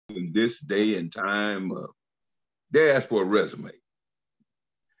in this day and time, they ask for a resume.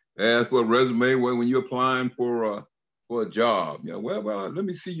 They ask for a resume when you're applying for a job. You know, well, let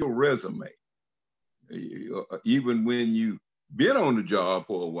me see your resume. Even when you've been on the job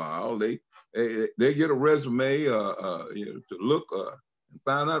for a while, they get a resume you know, to look and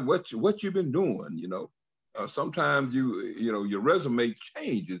find out what you've been doing. You know, sometimes you know your resume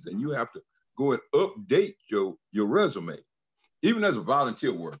changes, and you have to go and update your resume. Even as a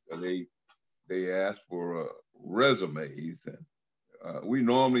volunteer worker, they ask for resumes, and we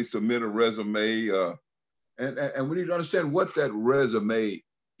normally submit a resume, and we need to understand what that resume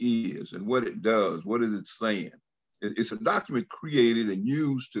is and what it does, what it is saying. It's a document created and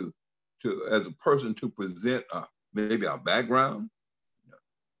used to as a person to present maybe our background.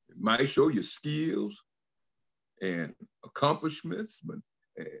 It might show your skills and accomplishments,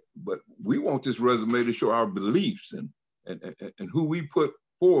 but we want this resume to show our beliefs and who we put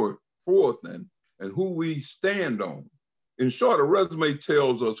forth and who we stand on. In short, a resume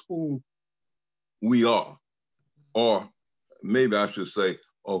tells us who we are, or maybe I should say,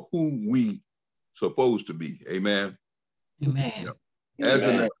 or who we supposed to be. Amen. Amen. You know, as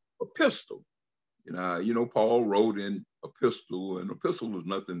an epistle, you know, Paul wrote in epistle, and epistle was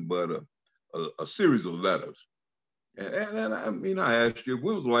nothing but a series of letters. And I mean, I asked you,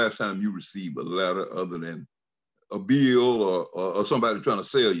 when was the last time you received a letter other than a bill or somebody trying to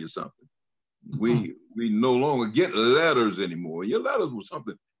sell you something? We no longer get letters anymore. Your letters were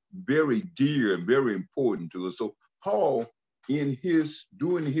something very dear and very important to us. So Paul, during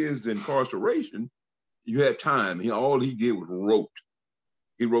his incarceration, you had time. All he did was wrote.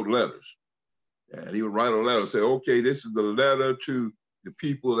 He wrote letters. And he would write a letter and say, okay, this is the letter to the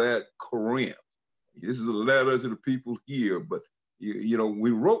people at Corinth. This is a letter to the people here. But, you know,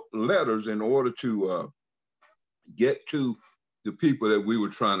 we wrote letters in order to get to the people that we were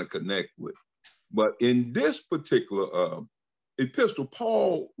trying to connect with. But in this particular epistle,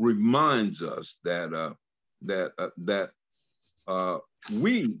 Paul reminds us that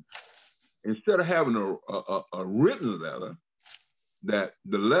we, instead of having a written letter, that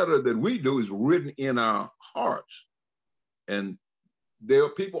the letter that we do is written in our hearts. And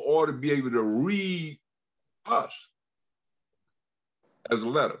people ought to be able to read us as a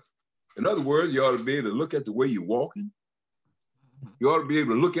letter. In other words, you ought to be able to look at the way you're walking. You ought to be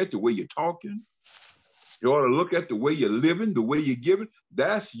able to look at the way you're talking. You ought to look at the way you're living, the way you're giving.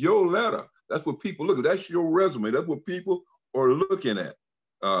 That's your letter. That's what people look at. That's your resume. That's what people are looking at.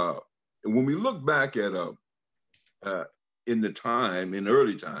 And when we look back at in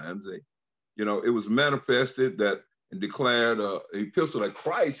early times, you know, it was manifested that and declared an epistle that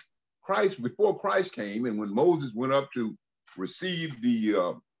Christ, before Christ came, and when Moses went up to receive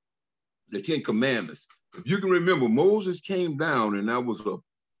the Ten Commandments, if you can remember, Moses came down and there was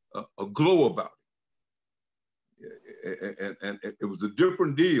a glow about it. And it was a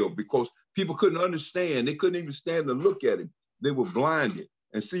different deal because people couldn't understand. They couldn't even stand to look at him. They were blinded.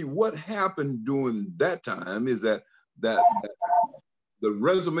 And see, what happened during that time is that the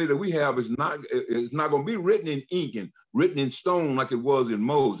resume that we have is not going to be written in ink and written in stone like it was in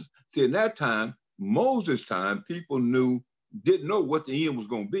Moses. See, in that time, Moses' time, people didn't know what the end was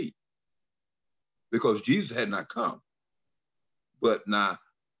going to be because Jesus had not come. But now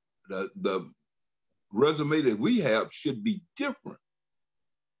the resume that we have should be different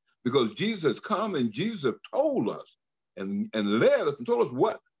because Jesus has come and Jesus told us and led us and told us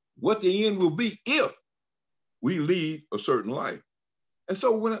what the end will be if we lead a certain life. And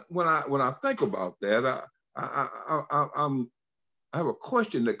so when I think about that, I have a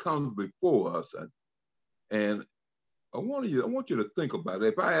question that comes before us, and I want you to think about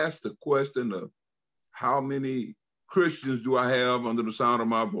it. If I ask the question of how many Christians do I have under the sound of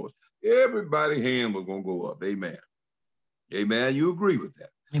my voice, everybody's hand was going to go up. Amen. Amen. You agree with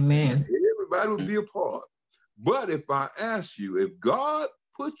that? Amen. Everybody would be a part. But if I ask you, if God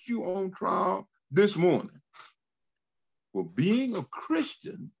put you on trial this morning for being a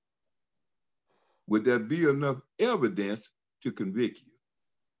Christian, would there be enough evidence to convict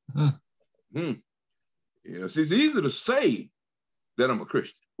you? You know, see, it's easy to say that I'm a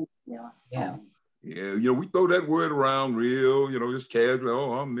Christian. Yeah. You know, we throw that word around real, you know, just casually,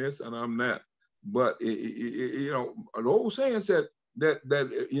 oh, I'm this and I'm that. But, you know, the old saying said that,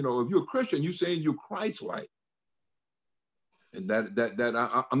 you know, if you're a Christian, you're saying you're Christ-like. And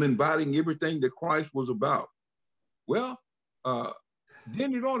that I'm embodying everything that Christ was about. Well,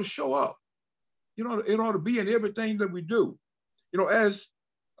 then it ought to show up. You know, it ought to be in everything that we do. You know, as,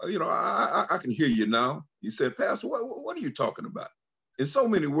 you know, I can hear you now. You said, Pastor, what are you talking about? In so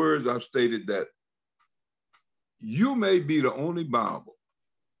many words, I've stated that you may be the only Bible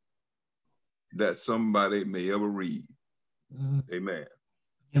that somebody may ever read. Mm. Amen.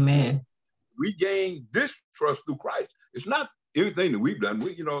 Amen. We gain this trust through Christ. It's not anything that we've done.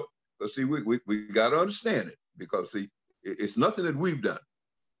 We, you know, but see, we got to understand it, because see, it's nothing that we've done.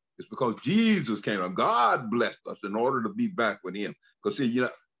 It's because Jesus came and God blessed us in order to be back with him. Because see, you know,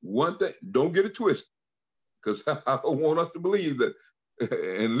 one thing, don't get it twisted, because I don't want us to believe that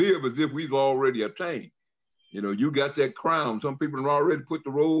and live as if we've already obtained. You know, you got that crown. Some people have already put the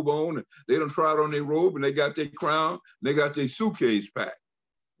robe on, and they done tried on their robe, and they got their crown, they got their suitcase packed.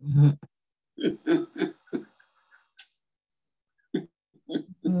 Mm-hmm.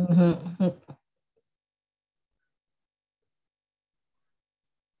 Mm-hmm.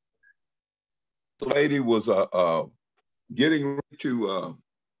 The lady was getting ready to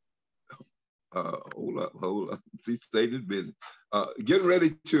hold up. She's stating business. Getting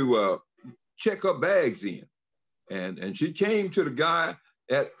ready to check her bags in, and she came to the guy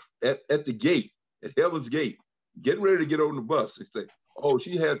at the gate, at Heaven's Gate, getting ready to get on the bus. They say, oh,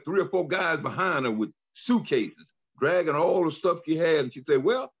 she had 3 or 4 guys behind her with suitcases, dragging all the stuff she had, and she said,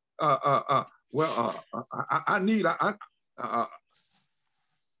 well, I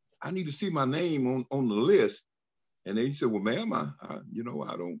need to see my name on the list. And then he said, well, ma'am, you know,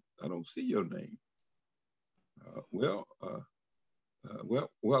 I don't see your name.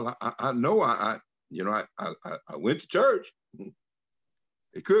 I know I went to church.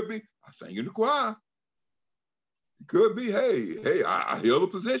 It could be I sang in the choir. It could be, hey, I held a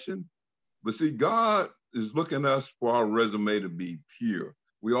position. But see, God is looking at us for our resume to be pure.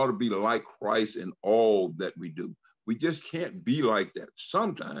 We ought to be like Christ in all that we do. We just can't be like that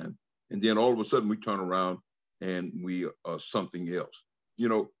sometime, and then all of a sudden we turn around and we are something else. You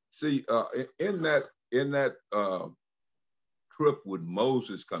know, see, in that trip with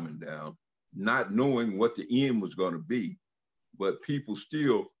Moses coming down, not knowing what the end was going to be, but people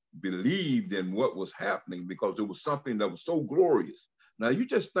still believed in what was happening because it was something that was so glorious. Now, you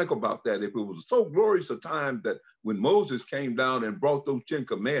just think about that. If it was so glorious a time that when Moses came down and brought those 10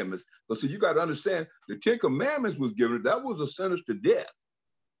 commandments, but see, you got to understand, the 10 commandments was given, that was a sentence to death.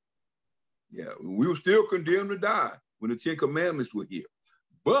 Yeah, we were still condemned to die when the 10 commandments were here.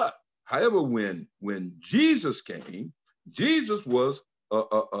 But, however, when Jesus came, Jesus was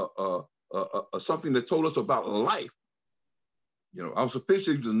something that told us about life. You know, our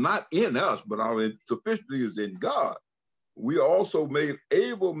sufficiency is not in us, but our sufficiency is in God. We are also made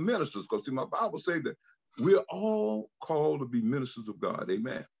able ministers, because see, my Bible says that we're all called to be ministers of God.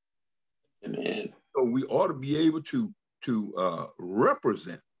 Amen. Amen. So we ought to be able to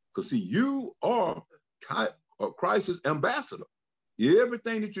represent, because see, you are Christ's ambassador.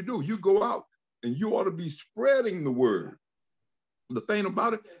 Everything that you do, you go out and you ought to be spreading the word. The thing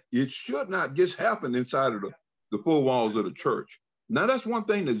about it, it should not just happen inside of the 4 walls of the church. Now, that's one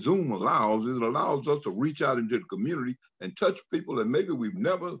thing that Zoom allows, is it allows us to reach out into the community and touch people that maybe we've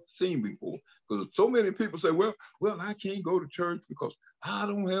never seen before. Because so many people say, well, I can't go to church because I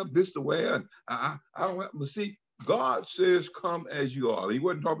don't have this to wear. And I don't have, but see, God says, come as you are. He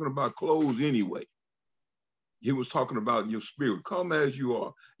wasn't talking about clothes anyway. He was talking about your spirit. Come as you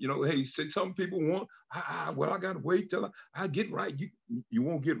are. You know, hey, say some people want, I got to wait till I get right. You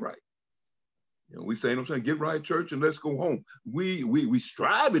won't get right. You know, we say, I'm saying, get right, church, and let's go home. We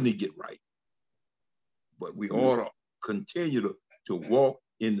striving to get right, but we ought to continue to walk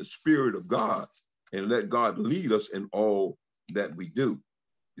in the spirit of God and let God lead us in all that we do.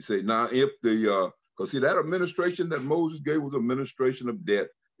 You say, now, if because see, that administration that Moses gave was an administration of death.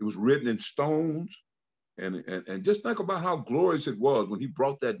 It was written in stones, and just think about how glorious it was when he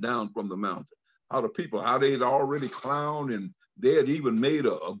brought that down from the mountain. How the people, how they had already clowned, and they had even made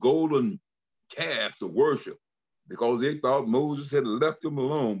a golden calf to worship because they thought Moses had left them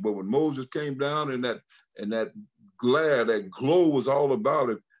alone. But when Moses came down and that glare, that glow was all about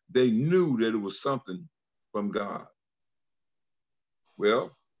it, they knew that it was something from God.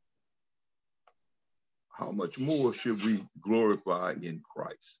 Well, how much more should we glorify in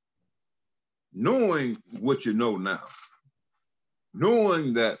Christ? Knowing what you know now,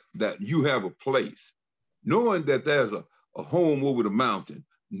 knowing that you have a place, knowing that there's a home over the mountain,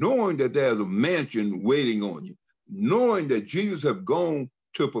 knowing that there's a mansion waiting on you, knowing that Jesus have gone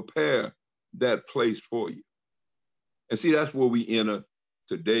to prepare that place for you. And see, that's where we enter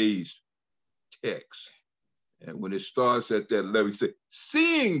today's text. And when it starts at that level, he said,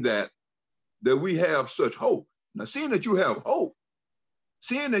 seeing that we have such hope. Now, seeing that you have hope,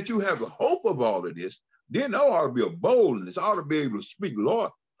 seeing that you have the hope of all of this, then there ought to be a boldness. I ought to be able to speak,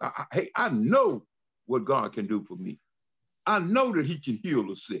 Lord, I know what God can do for me. I know that he can heal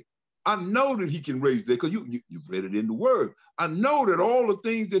the sick. I know that he can raise the dead because you've read it in the word. I know that all the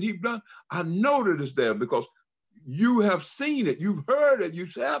things that he's done, I know that it's there because you have seen it. You've heard it.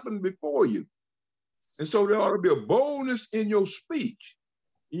 It's happened before you. And so there ought to be a boldness in your speech.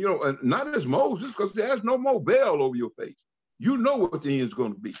 You know, and not as Moses, because there's no more veil over your face. You know what the end's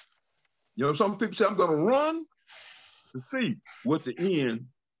going to be. You know, some people say, I'm going to run to see what the end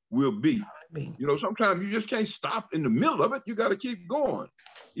will be. You know, sometimes you just can't stop in the middle of it. You got to keep going.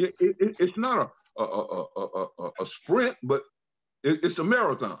 It's not a sprint, but it's a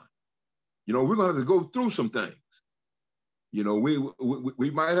marathon. You know, we're going to have to go through some things. You know, we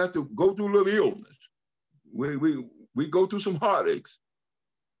might have to go through a little illness. We go through some heartaches.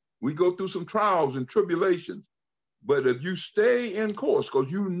 We go through some trials and tribulations. But if you stay in course,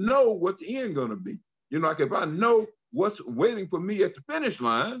 because you know what the end going to be. You know, like if I know what's waiting for me at the finish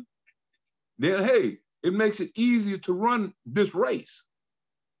line, then hey, it makes it easier to run this race.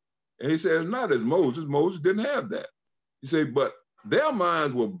 And he says, not as Moses. Moses didn't have that. He said, but their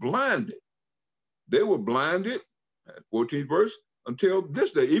minds were blinded. They were blinded, 14th verse, until this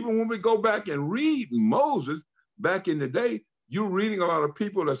day. Even when we go back and read Moses back in the day, you're reading a lot of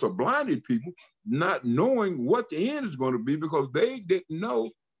people that's a blinded people, not knowing what the end is going to be because they didn't know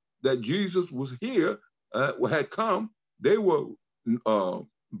that Jesus was here, had come. They were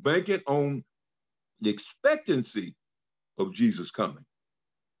banking on the expectancy of Jesus coming.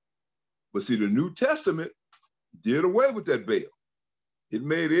 But see, the New Testament did away with that veil. It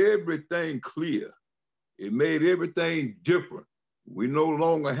made everything clear. It made everything different. We no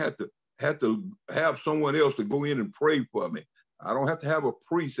longer have to have someone else to go in and pray for me. I don't have to have a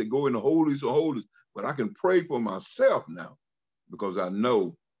priest that go in the holies of holies, but I can pray for myself now because I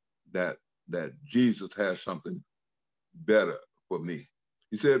know that Jesus has something better for me.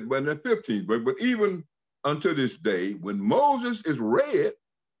 He said, but in the 15th verse, but even unto this day, when Moses is read,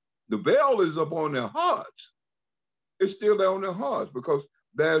 the veil is upon their hearts. It's still there on their hearts because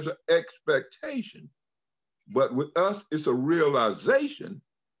there's an expectation. But with us, it's a realization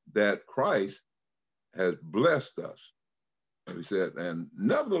that Christ has blessed us. And he said, and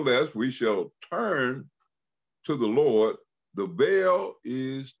nevertheless, we shall turn to the Lord. The veil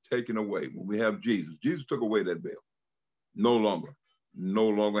is taken away when we have Jesus. Jesus took away that veil. No longer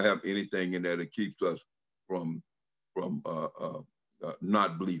have anything in there that keeps us from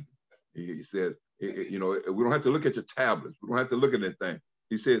not believing. He said, you know, we don't have to look at your tablets. We don't have to look at anything.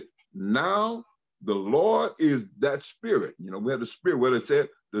 He said, now the Lord is that spirit. You know, we have the spirit where it said,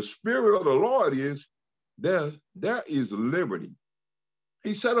 the spirit of the Lord is, there is liberty.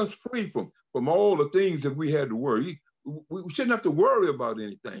 He set us free from all the things that we had to worry. We shouldn't have to worry about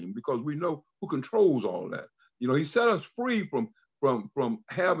anything because we know who controls all that. You know, he set us free from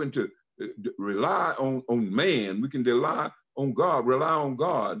having to rely on man. We can rely on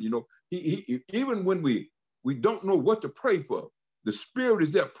God. You know, he even when we don't know what to pray for, the Spirit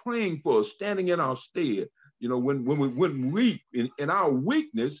is there praying for us, standing in our stead. You know, when we in our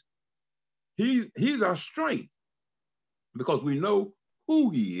weakness, he's our strength because we know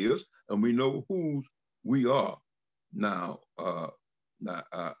who he is and we know whose we are. Now,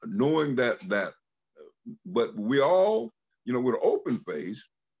 knowing that, but we all, you know, with an open face,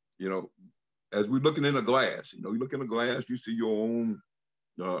 you know, as we're looking in a glass, you know, you look in a glass, you see your own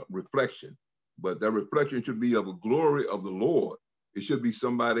reflection, but that reflection should be of the glory of the Lord. It should be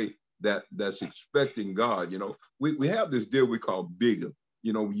somebody that's expecting God. You know, we have this deal we call bigger.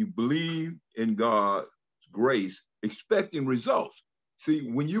 You know, you believe in God's grace, expecting results. See,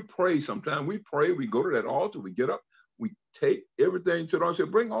 when you pray, sometimes we pray, we go to that altar, we get up, we take everything to the altar,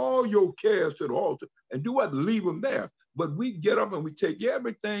 bring all your cares to the altar, and do what? Leave them there. But we get up and we take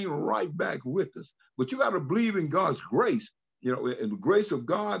everything right back with us. But you got to believe in God's grace, you know, in the grace of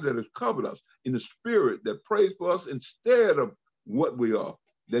God that has covered us, in the Spirit that prays for us instead of what we are,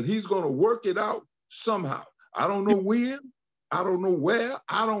 that he's going to work it out somehow. I don't know when, I don't know where,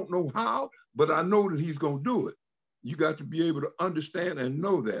 I don't know how, but I know that he's going to do it. You got to be able to understand and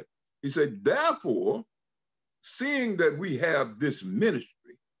know that. He said, therefore, seeing that we have this ministry,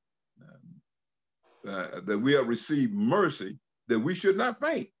 that we have received mercy, that we should not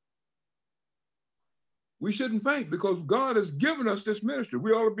faint. We shouldn't faint because God has given us this ministry.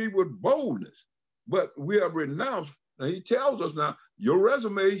 We ought to be with boldness, but we have renounced. Now he tells us now, your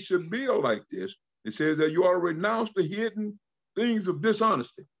resume should be like this. It says that you ought to renounce the hidden things of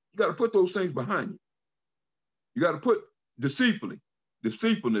dishonesty. You got to put those things behind you. You got to put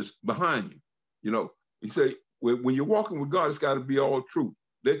deceitfulness behind you. You know, he say, when you're walking with God, it's got to be all truth.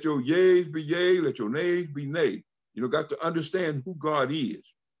 Let your yeas be yea, let your nays be nay. You know, got to understand who God is.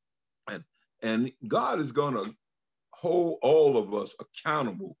 And God is going to hold all of us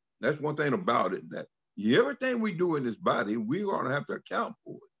accountable That's one thing about it, that everything we do in this body, we're going to have to account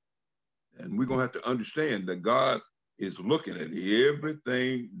for it. And we're going to have to understand that God is looking at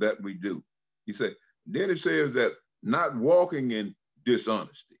everything that we do. He said, then it says that not walking in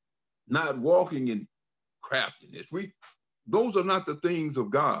dishonesty, not walking in craftiness. Those are not the things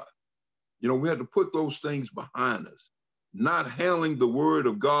of God. You know, we have to put those things behind us, not handling the word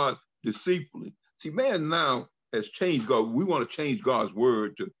of God deceitfully. See, man now has changed God. We want to change God's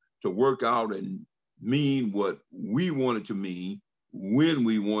word to work out and mean what we want it to mean, when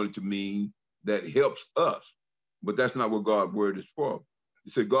we want it to mean, that helps us. But that's not what God's word is for. He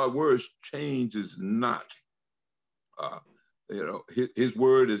said God's word changes not. You know, his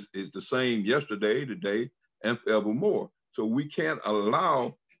word is the same yesterday, today, and forevermore. So we can't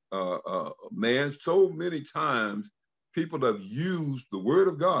allow, man, so many times people have used the word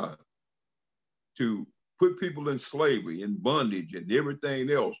of God to put people in slavery, in bondage, and everything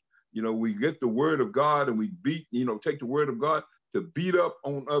else. You know, we get the word of God and we take the word of God to beat up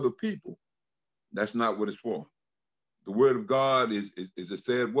on other people. That's not what it's for. The word of God is it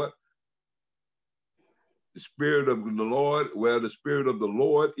said what? The Spirit of the Lord, where the Spirit of the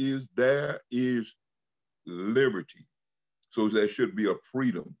Lord is, there is liberty. So there should be a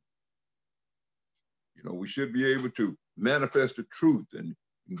freedom. You know, we should be able to manifest the truth and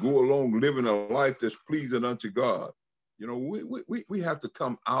go along living a life that's pleasing unto God. You know, we have to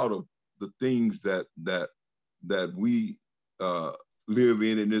come out of the things that we live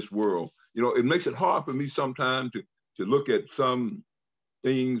in this world. You know, it makes it hard for me sometimes to look at some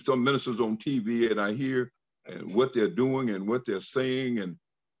things, some ministers on TV, and I hear and what they're doing and what they're saying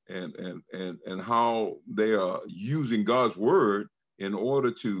and how they are using God's word in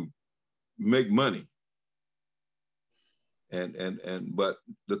order to make money. But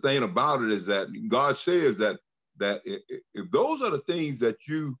the thing about it is that God says that if those are the things that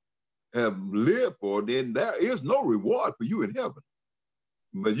you have lived for, then there is no reward for you in heaven.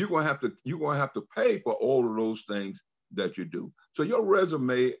 But you're gonna have to pay for all of those things that you do. So your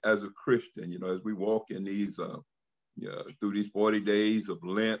resume as a Christian, you know, as we walk in these through these 40 days of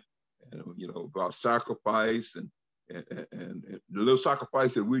Lent, and you know, about sacrifice and the little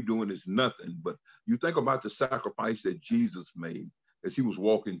sacrifice that we're doing is nothing. But you think about the sacrifice that Jesus made as he was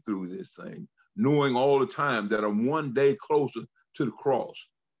walking through this thing, knowing all the time that I'm one day closer to the cross,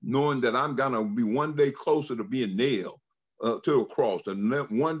 knowing that I'm gonna be one day closer to being nailed to the cross, and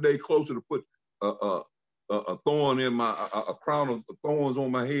one day closer to put a thorn in a crown of thorns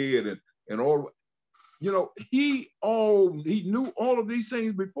on my head, and all. You know, he knew all of these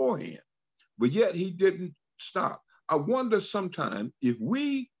things beforehand, but yet he didn't stop. I wonder sometimes if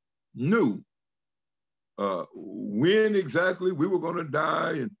we knew when exactly we were going to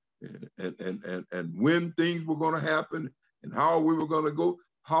die and when things were going to happen and how we were going to go,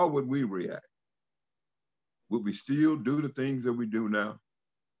 how would we react? Would we still do the things that we do now,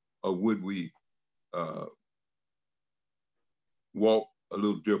 or would we walk a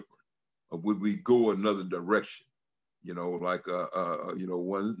little different? Or would we go another direction? You know, like, you know,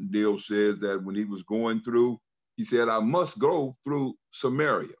 one deal says that when he was going through, he said, I must go through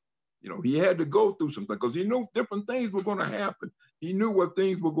Samaria. You know, he had to go through something because he knew different things were going to happen. He knew what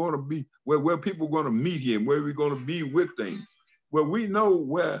things were going to be, where people were going to meet him, where we're going to be with things. Well, we know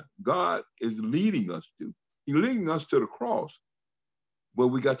where God is leading us to. He's leading us to the cross, but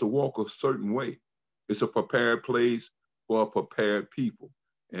we got to walk a certain way. It's a prepared place for a prepared people.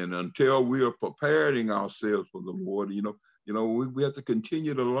 And until we are preparing ourselves for the Lord, you know, we have to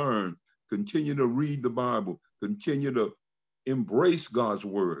continue to learn, continue to read the Bible, continue to embrace God's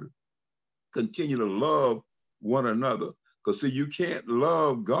word, continue to love one another. Because see, you can't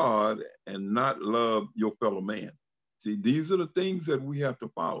love God and not love your fellow man. See, these are the things that we have to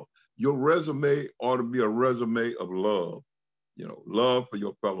follow. Your resume ought to be a resume of love. You know, love for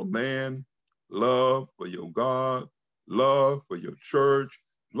your fellow man, love for your God, love for your church,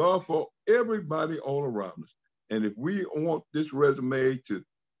 love for everybody all around us. And if we want this resume to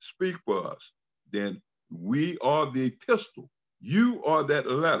speak for us, then we are the epistle. You are that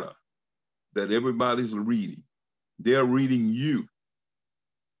letter that everybody's reading. They're reading you.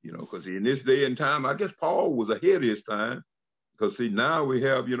 You know, because in this day and time, I guess Paul was ahead of his time. Because see, now we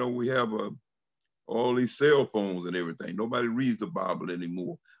have, you know, all these cell phones and everything. Nobody reads the Bible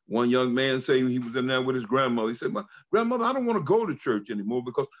anymore. One young man saying he was in there with his grandmother. He said, my grandmother, I don't want to go to church anymore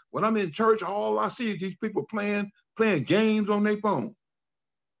because when I'm in church, all I see is these people playing games on their phone.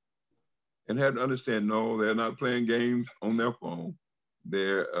 And had to understand, no, they're not playing games on their phone.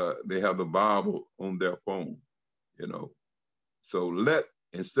 They have the Bible on their phone, you know. So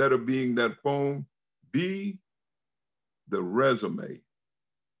instead of being that phone, be the resume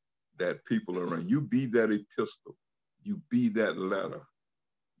that people are around. You be that epistle. You be that letter.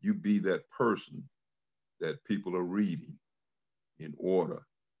 You be that person that people are reading in order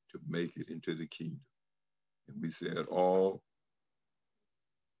to make it into the kingdom. And we said all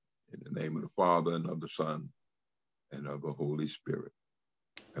in the name of the Father and of the Son and of the Holy Spirit.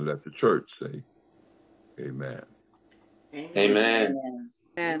 And let the church say, amen. Amen.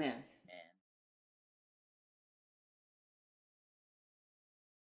 Amen.